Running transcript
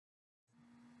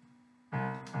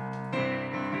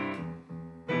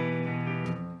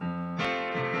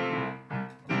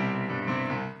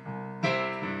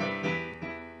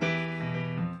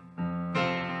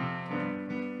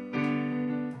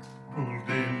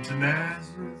to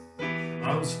Nazareth,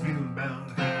 I was feeling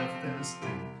about half-past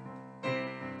dead.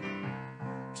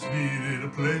 Just needed a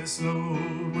place,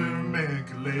 Lord, where a man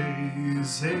could lay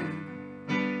his head.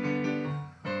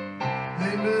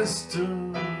 Hey, mister,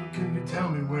 can you tell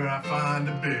me where I find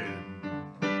a bed?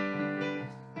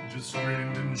 I just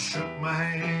grinned and shook my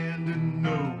hand, and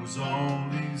no was all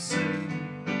he said.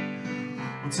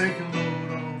 Well, take a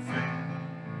load off Fanny,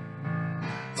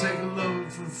 take a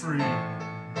load for free.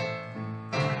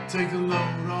 Take a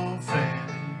load off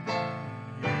Fanny,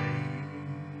 and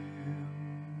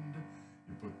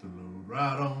you put the load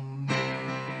right on me.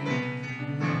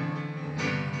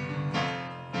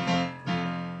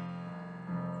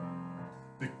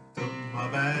 Picked up my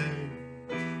bag,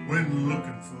 went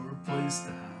looking for a place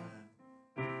to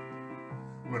hide.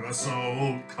 When I saw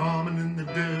old Carmen and the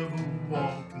devil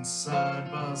walking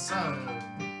side by side,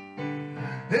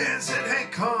 they said, hey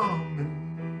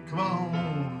Carmen, come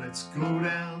on, let's go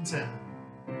downtown.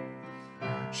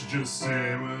 She just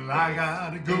said, well, I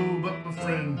gotta go, but my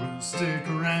friend will stick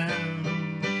around.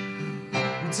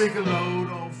 We'll take a load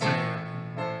off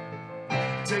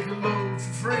Fanny, take a load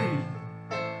for free.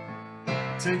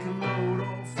 Take a load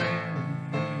off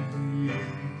Fanny,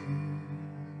 and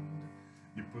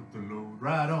you put the load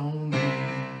right on me.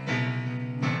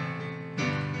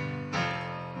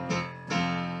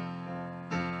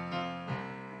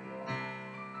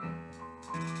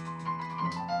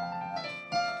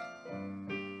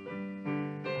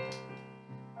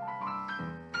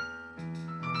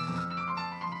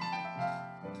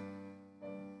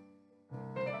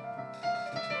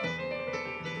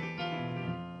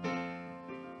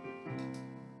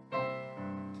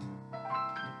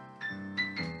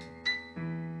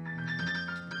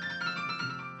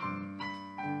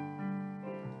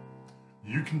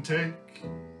 You can take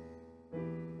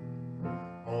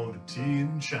all the tea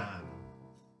in China,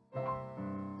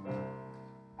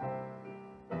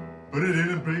 put it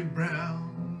in a big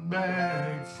brown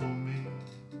bag for me,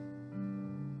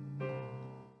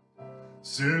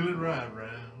 sail it right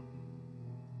round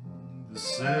the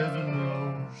 7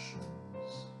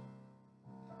 oceans,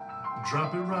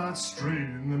 drop it right straight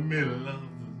in the middle of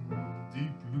the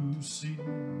deep blue sea.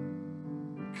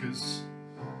 'Cause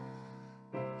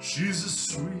she's a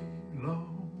sweet love,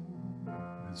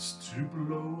 it's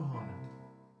Tupelo, honey.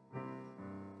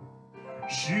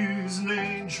 She's an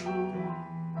angel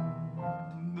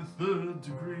in the 3rd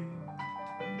degree.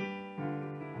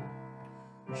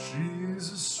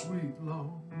 She's a sweet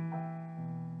love,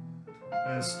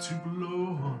 as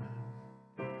Tupelo, honey.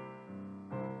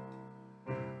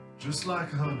 Just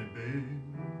like honey, babe,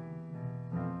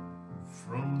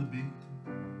 from the bee.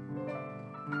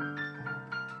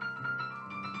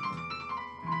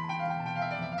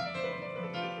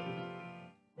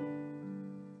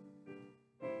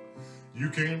 You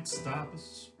can't stop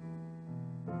us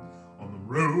on the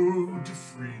road to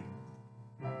freedom.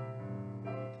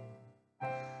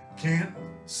 Can't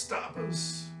stop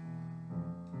us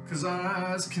 'cause our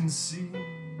eyes can see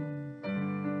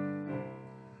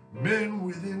men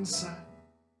within sight,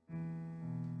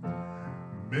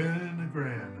 men of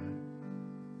granite,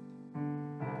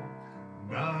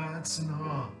 knights in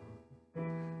armor,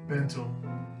 bent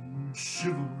on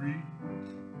chivalry.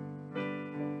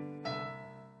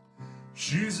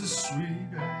 She's as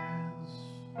sweet as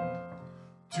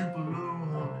Tupelo,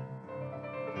 honey.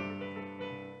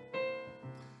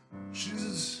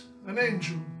 She's an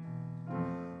angel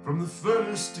from the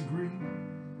 1st degree.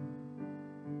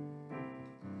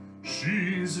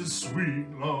 She's as sweet,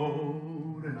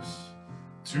 Lord, as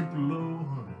Tupelo,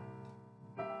 honey.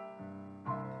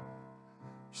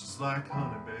 She's like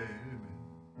honey, baby,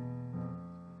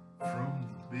 from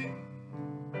the bee.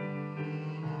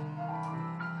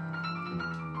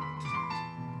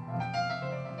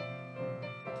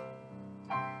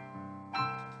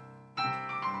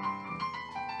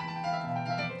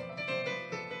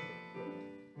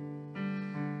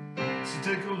 So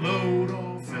take a load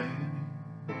off Fanny,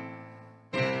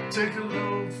 take a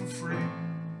load for free.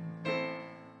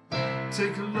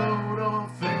 Take a load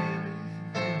off Fanny,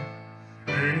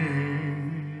 hey.